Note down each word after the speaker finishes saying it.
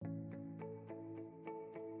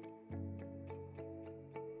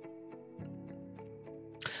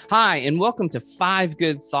Hi, and welcome to Five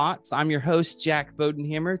Good Thoughts. I'm your host, Jack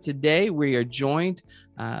Bodenhammer. Today, we are joined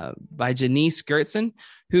by Geneece Goertzen,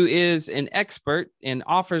 who is an expert and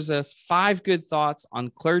offers us five good thoughts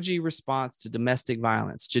on clergy response to domestic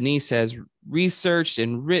violence. Geneece has researched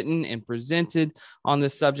and written and presented on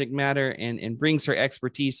this subject matter and brings her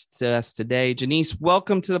expertise to us today. Geneece,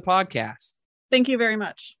 welcome to the podcast. Thank you very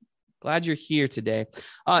much. Glad you're here today.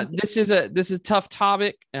 This is a tough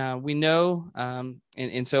topic. We know,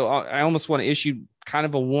 and so I almost want to issue kind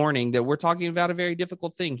of a warning that we're talking about a very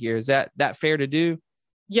difficult thing here. Is that fair to do?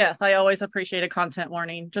 Yes, I always appreciate a content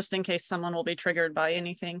warning, just in case someone will be triggered by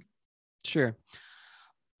anything. Sure.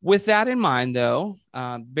 With that in mind, though,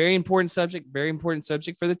 very important subject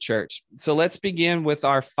for the church. So let's begin with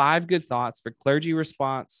our five good thoughts for clergy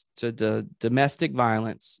response to domestic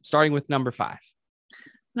violence, starting with number 5.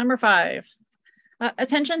 Number 5,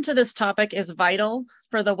 attention to this topic is vital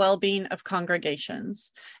for the well-being of congregations.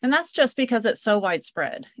 And that's just because it's so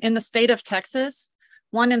widespread. In the state of Texas,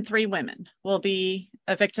 1 in 3 women will be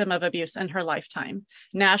a victim of abuse in her lifetime.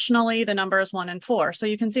 Nationally, the number is 1 in 4. So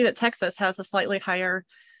you can see that Texas has a slightly higher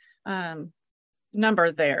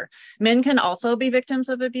number there. Men can also be victims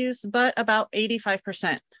of abuse, but about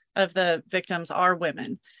 85% of the victims are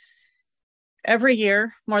women. Every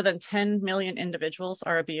year, more than 10 million individuals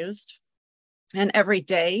are abused. And every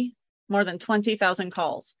day, more than 20,000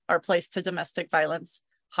 calls are placed to domestic violence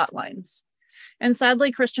hotlines. And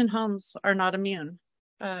sadly, Christian homes are not immune.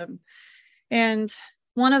 And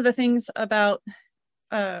one of the things about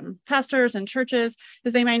pastors and churches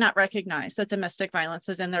is they may not recognize that domestic violence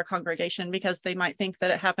is in their congregation because they might think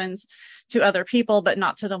that it happens to other people, but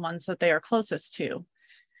not to the ones that they are closest to.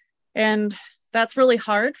 And that's really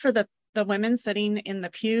hard for the women sitting in the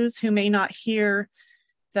pews who may not hear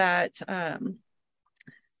that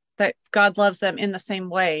that God loves them in the same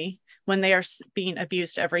way when they are being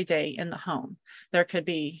abused every day in the home. There could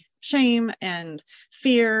be shame and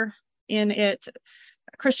fear in it.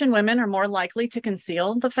 Christian women are more likely to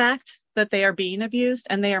conceal the fact that they are being abused,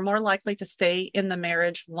 and they are more likely to stay in the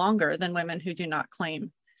marriage longer than women who do not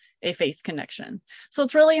claim a faith connection. So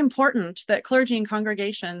it's really important that clergy and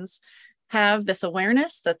congregations have this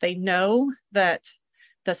awareness, that they know that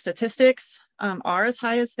the statistics are as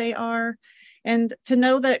high as they are, and to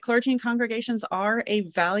know that clergy and congregations are a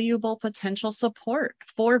valuable potential support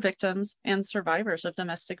for victims and survivors of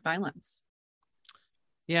domestic violence.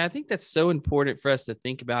 Yeah, I think that's so important for us to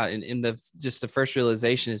think about. And the first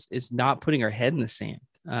realization is not putting our head in the sand.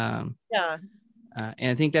 And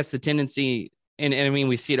I think that's the tendency. And I mean,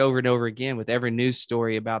 we see it over and over again with every news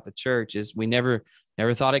story about the church is we never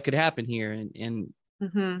thought it could happen here. And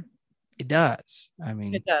it does. I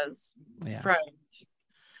mean, it does. Yeah. Right.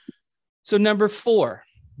 So number 4.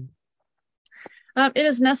 It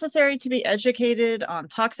is necessary to be educated on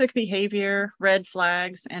toxic behavior, red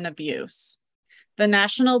flags, and abuse. The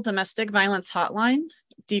National Domestic Violence Hotline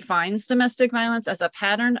defines domestic violence as a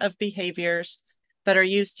pattern of behaviors that are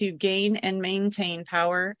used to gain and maintain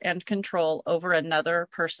power and control over another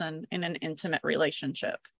person in an intimate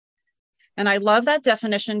relationship. And I love that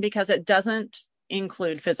definition because it doesn't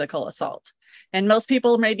include physical assault. And most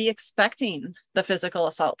people may be expecting the physical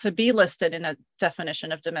assault to be listed in a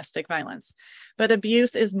definition of domestic violence. But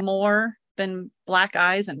abuse is more than black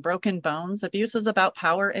eyes and broken bones. Abuse is about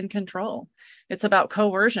power and control. It's about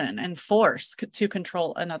coercion and force to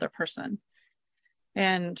control another person.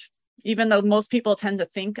 And even though most people tend to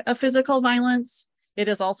think of physical violence, it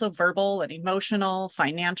is also verbal and emotional,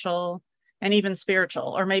 financial, and even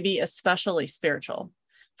spiritual, or maybe especially spiritual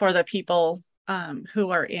for the people who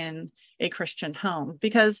are in a Christian home,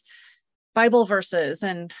 because Bible verses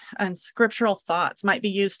and scriptural thoughts might be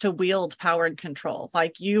used to wield power and control,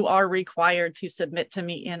 like you are required to submit to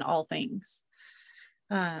me in all things.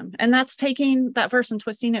 And that's taking that verse and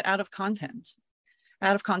twisting it out of context.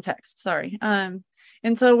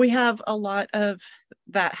 And so we have a lot of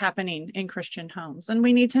that happening in Christian homes. And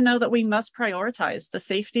we need to know that we must prioritize the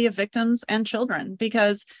safety of victims and children,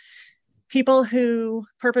 because people who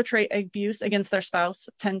perpetrate abuse against their spouse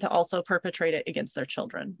tend to also perpetrate it against their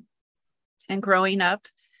children. And growing up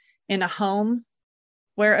in a home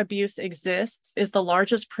where abuse exists is the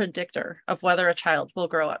largest predictor of whether a child will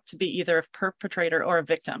grow up to be either a perpetrator or a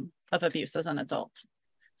victim of abuse as an adult.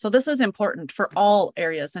 So this is important for all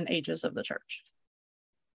areas and ages of the church.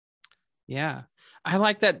 Yeah, I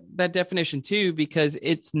like that definition too, because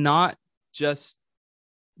it's not just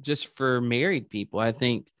for married people. I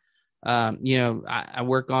think, I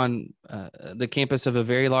work on the campus of a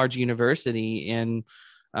very large university, and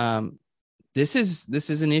this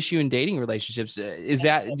is an issue in dating relationships.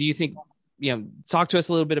 Do you think, talk to us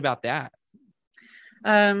a little bit about that?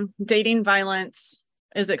 Dating violence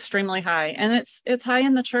is extremely high, and it's high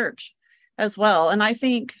in the church as well. And I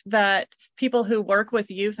think that people who work with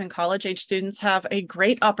youth and college age students have a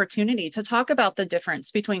great opportunity to talk about the difference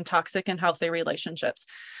between toxic and healthy relationships.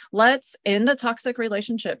 Let's end a toxic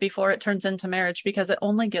relationship before it turns into marriage, because it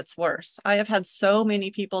only gets worse. I have had so many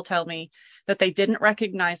people tell me that they didn't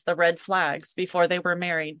recognize the red flags before they were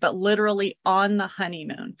married, but literally on the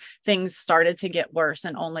honeymoon, things started to get worse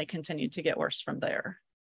and only continued to get worse from there.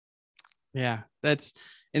 Yeah,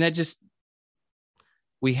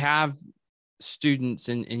 we have students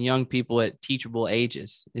and young people at teachable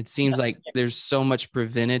ages. It seems like there's so much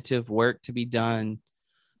preventative work to be done.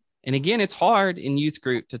 And again, it's hard in youth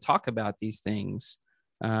group to talk about these things,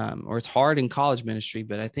 or it's hard in college ministry,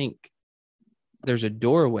 but I think there's a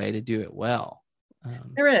doorway to do it well.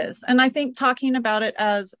 There is. And I think talking about it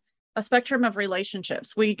as a spectrum of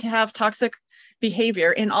relationships, we have toxic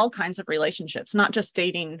behavior in all kinds of relationships, not just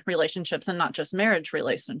dating relationships and not just marriage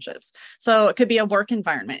relationships. So it could be a work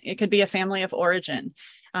environment. It could be a family of origin.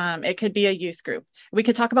 It could be a youth group. We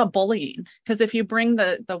could talk about bullying, because if you bring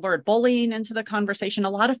the word bullying into the conversation, a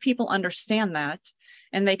lot of people understand that,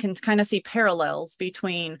 and they can kind of see parallels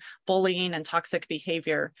between bullying and toxic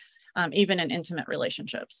behavior, even in intimate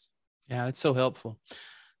relationships. Yeah, that's so helpful.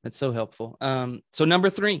 That's so helpful. So number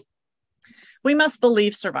 3. We must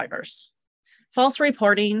believe survivors. False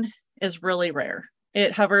reporting is really rare.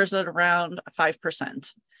 It hovers at around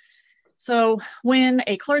 5%. So when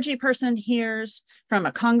a clergy person hears from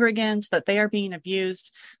a congregant that they are being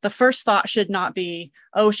abused, the first thought should not be,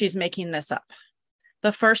 oh, she's making this up.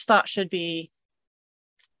 The first thought should be,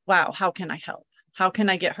 wow, how can I help? How can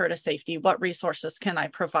I get her to safety? What resources can I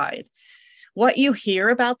provide? What you hear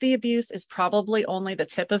about the abuse is probably only the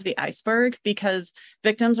tip of the iceberg, because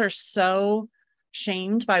victims are so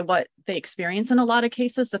shamed by what they experience in a lot of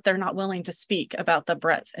cases that they're not willing to speak about the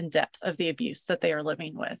breadth and depth of the abuse that they are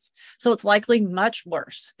living with. So it's likely much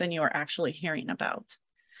worse than you are actually hearing about.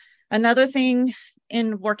 Another thing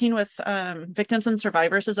in working with victims and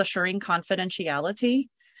survivors is assuring confidentiality.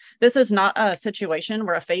 This is not a situation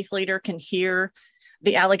where a faith leader can hear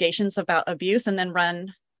the allegations about abuse and then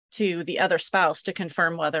run to the other spouse to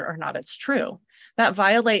confirm whether or not it's true. That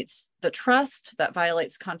violates the trust, that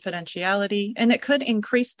violates confidentiality, and it could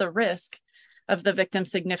increase the risk of the victim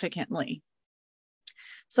significantly.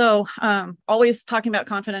 So always talking about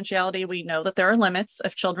confidentiality, we know that there are limits.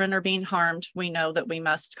 If children are being harmed, we know that we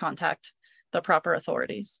must contact the proper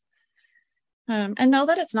authorities. And know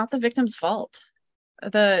that it's not the victim's fault.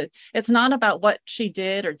 It's not about what she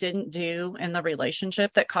did or didn't do in the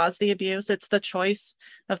relationship that caused the abuse. It's the choice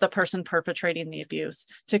of the person perpetrating the abuse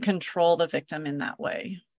to control the victim in that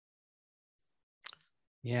way.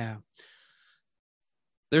 Yeah.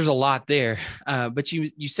 There's a lot there. But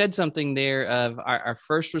you said something there of our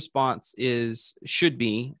first response should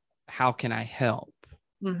be, how can I help?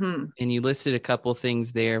 Mm-hmm. And you listed a couple of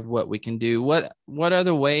things there of what we can do. What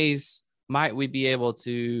other ways might we be able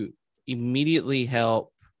to immediately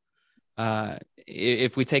help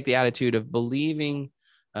if we take the attitude of believing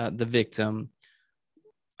the victim?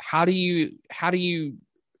 How do you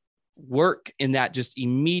work in that just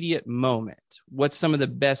immediate moment? What's some of the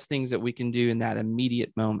best things that we can do in that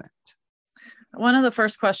immediate moment? One of the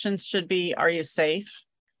first questions should be, are you safe?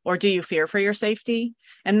 Or do you fear for your safety?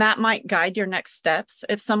 And that might guide your next steps.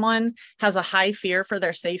 If someone has a high fear for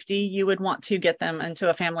their safety, you would want to get them into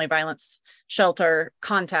a family violence shelter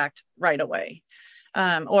contact right away.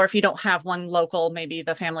 Or if you don't have one local, maybe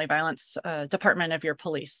the family violence department of your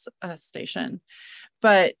police station.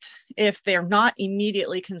 But if they're not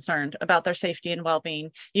immediately concerned about their safety and well-being,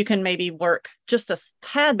 you can maybe work just a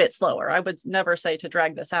tad bit slower. I would never say to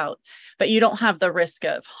drag this out, but you don't have the risk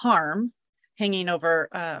of harm hanging over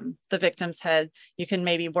the victim's head. You can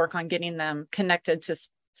maybe work on getting them connected to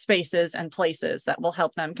spaces and places that will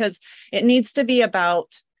help them, because it needs to be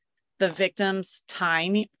about the victim's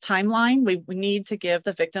timeline. We need to give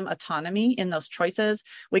the victim autonomy in those choices.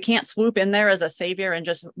 We can't swoop in there as a savior and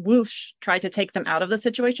just whoosh, try to take them out of the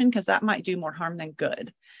situation, because that might do more harm than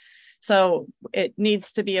good. So it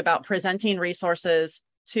needs to be about presenting resources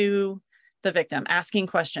to the victim, asking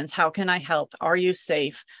questions. How can I help? Are you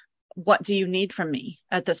safe? What do you need from me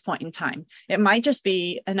at this point in time? It might just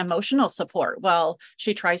be an emotional support while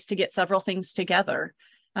she tries to get several things together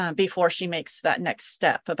before she makes that next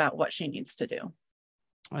step about what she needs to do.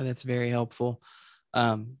 Oh, that's very helpful.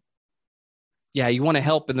 Yeah, you want to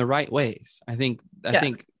help in the right ways. I think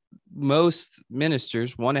most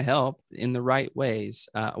ministers want to help in the right ways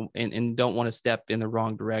and don't want to step in the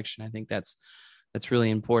wrong direction. I think that's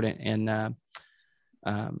really important.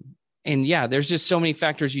 And yeah, there's just so many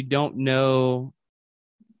factors you don't know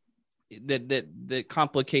that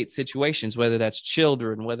complicate situations, whether that's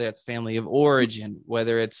children, whether it's family of origin,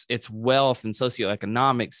 whether it's wealth and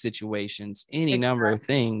socioeconomic situations, any number of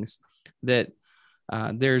things that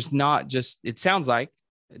there's not just, it sounds like,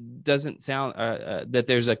 it doesn't sound that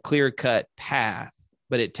there's a clear cut path,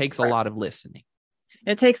 but it takes a lot of listening.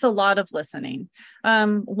 It takes a lot of listening.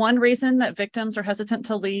 One reason that victims are hesitant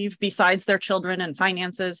to leave, besides their children and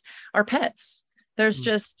finances, are pets. There's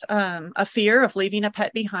just a fear of leaving a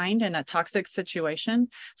pet behind in a toxic situation.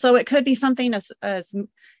 So it could be something as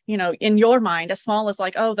you know, in your mind, as small as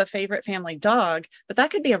like, oh, the favorite family dog, but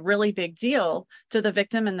that could be a really big deal to the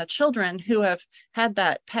victim and the children who have had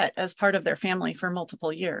that pet as part of their family for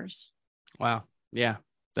multiple years. Wow. Yeah,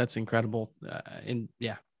 that's incredible. And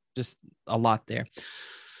yeah, just a lot there.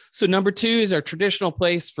 So number 2 is our traditional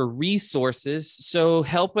place for resources. So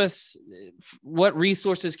help us, what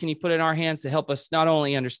resources can you put in our hands to help us not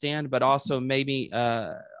only understand, but also maybe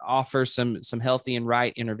offer some healthy and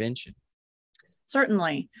right intervention?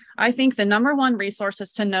 Certainly. I think the number one resource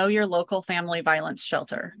is to know your local family violence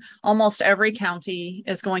shelter. Almost every county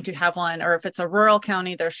is going to have one, or if it's a rural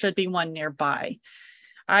county, there should be one nearby.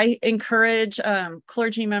 I encourage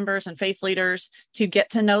clergy members and faith leaders to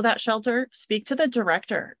get to know that shelter, speak to the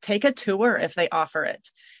director, take a tour if they offer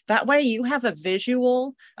it. That way you have a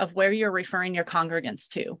visual of where you're referring your congregants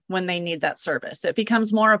to when they need that service. It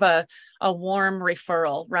becomes more of a warm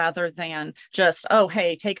referral rather than just, oh,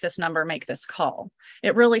 hey, take this number, make this call.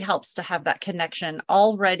 It really helps to have that connection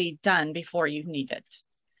already done before you need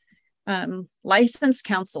it. Licensed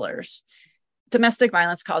counselors. Domestic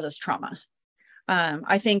violence causes trauma.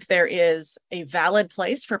 I think there is a valid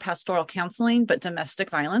place for pastoral counseling, but domestic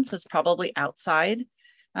violence is probably outside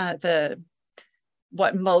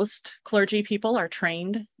what most clergy people are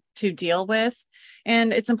trained to deal with.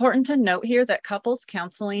 And it's important to note here that couples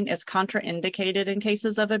counseling is contraindicated in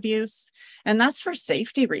cases of abuse, and that's for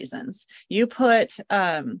safety reasons. You put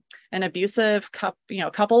an abusive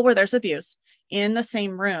couple where there's abuse in the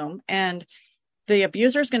same room, and the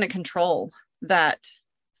abuser is going to control that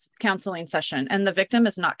counseling session, and the victim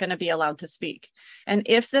is not going to be allowed to speak. And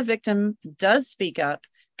if the victim does speak up,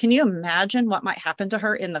 can you imagine what might happen to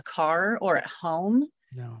her in the car or at home?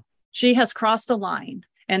 No. She has crossed a line,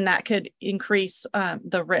 and that could increase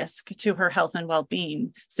the risk to her health and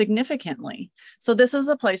well-being significantly. So this is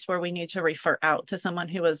a place where we need to refer out to someone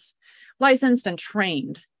who is licensed and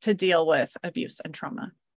trained to deal with abuse and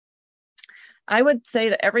trauma. I would say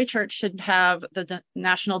that every church should have the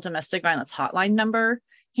National Domestic Violence Hotline number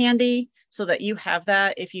handy so that you have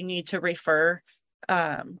that if you need to refer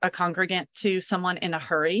a congregant to someone in a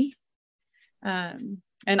hurry. And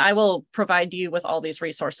I will provide you with all these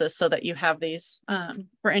resources so that you have these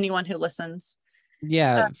for anyone who listens.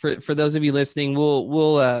 Yeah, for those of you listening,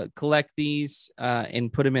 we'll collect these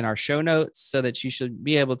and put them in our show notes so that you should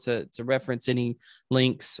be able to reference any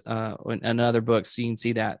links and other books. So you can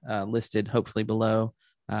see that listed hopefully below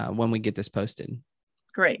when we get this posted.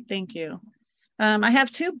 Great, thank you. I have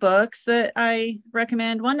 2 books that I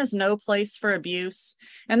recommend. One is No Place for Abuse,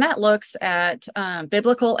 and that looks at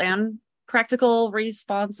biblical and practical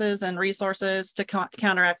responses and resources to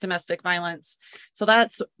counteract domestic violence. So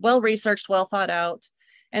that's well-researched, well thought out.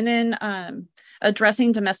 And then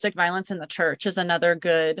Addressing Domestic Violence in the Church is another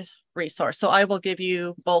good resource. So I will give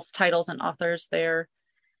you both titles and authors there.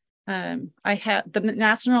 I have the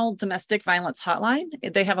National Domestic Violence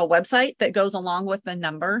Hotline. They have a website that goes along with the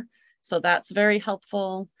number. So that's very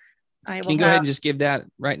helpful. Can you go ahead and just give that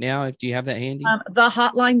right now if you have that handy?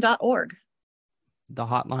 Thehotline.org.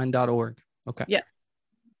 Thehotline.org. Okay. Yes.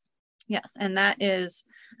 Yes. And that is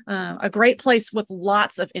a great place with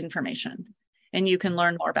lots of information. And you can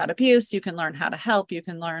learn more about abuse. You can learn how to help. You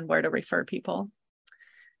can learn where to refer people.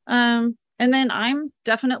 And then I'm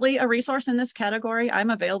definitely a resource in this category. I'm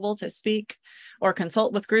available to speak or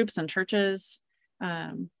consult with groups and churches.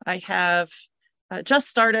 I have just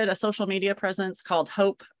started a social media presence called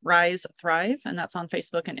Hope, Rise, Thrive, and that's on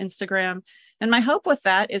Facebook and Instagram. And my hope with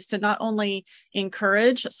that is to not only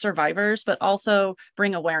encourage survivors, but also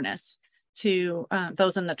bring awareness to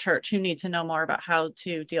those in the church who need to know more about how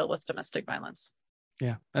to deal with domestic violence.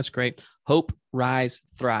 Yeah, that's great. Hope, Rise,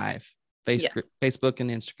 Thrive, Facebook and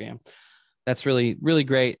Instagram. That's really, really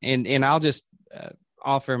great. And I'll just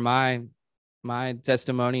offer my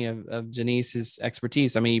testimony of Geneece's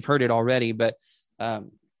expertise. I mean, you've heard it already, but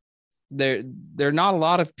there are not a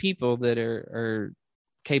lot of people that are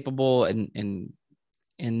capable and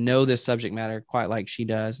know this subject matter quite like she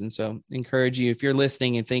does. And so encourage you, if you're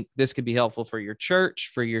listening and think this could be helpful for your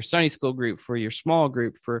church, for your Sunday school group, for your small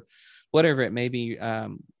group, for whatever it may be,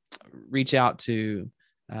 reach out to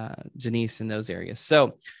Geneece in those areas.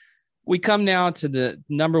 So We come now to the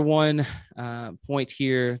number one point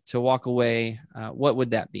here to walk away. What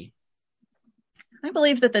would that be? I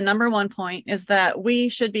believe that the number one point is that we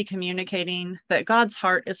should be communicating that God's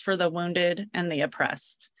heart is for the wounded and the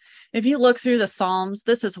oppressed. If you look through the Psalms,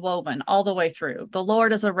 this is woven all the way through. The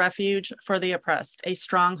Lord is a refuge for the oppressed, a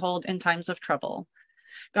stronghold in times of trouble.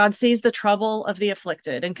 God sees the trouble of the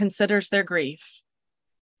afflicted and considers their grief.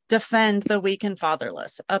 Defend the weak and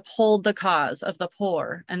fatherless, uphold the cause of the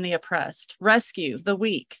poor and the oppressed, rescue the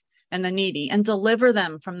weak and the needy, and deliver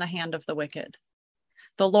them from the hand of the wicked.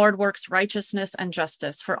 The Lord works righteousness and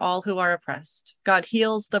justice for all who are oppressed. God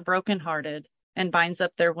heals the brokenhearted and binds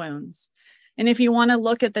up their wounds. And if you want to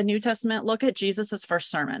look at the New Testament, look at Jesus's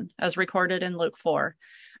first sermon as recorded in Luke 4,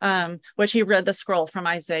 which he read the scroll from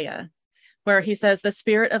Isaiah, where he says, "The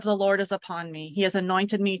Spirit of the Lord is upon me. He has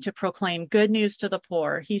anointed me to proclaim good news to the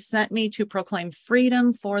poor. He sent me to proclaim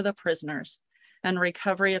freedom for the prisoners and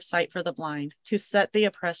recovery of sight for the blind, to set the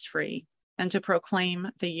oppressed free and to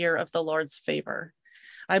proclaim the year of the Lord's favor."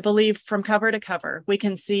 I believe from cover to cover, we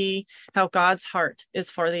can see how God's heart is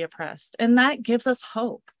for the oppressed. And that gives us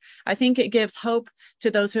hope. I think it gives hope to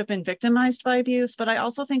those who have been victimized by abuse, but I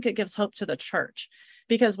also think it gives hope to the church,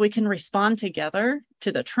 because we can respond together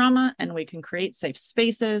to the trauma and we can create safe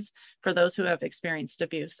spaces for those who have experienced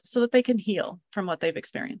abuse so that they can heal from what they've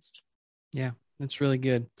experienced. Yeah, that's really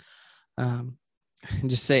good.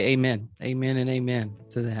 Just say amen, amen, and amen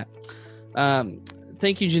to that.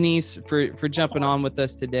 Thank you, Geneece, for jumping on with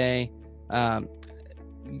us today.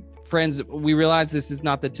 Friends, we realize this is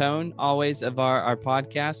not the tone always of our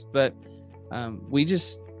podcast, but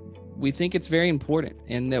we think it's very important,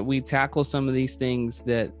 and that we tackle some of these things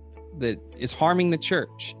that is harming the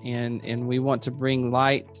church, and we want to bring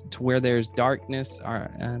light to where there's darkness.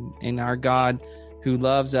 And our God, who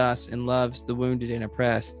loves us and loves the wounded and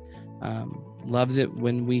oppressed, loves it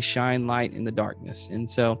when we shine light in the darkness. And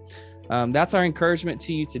so that's our encouragement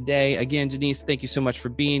to you today. Again, Geneece, thank you so much for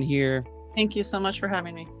being here. Thank you so much for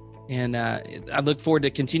having me. And I look forward to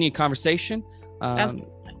continued conversation. And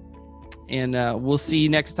we'll see you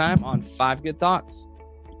next time on 5 Good Thoughts.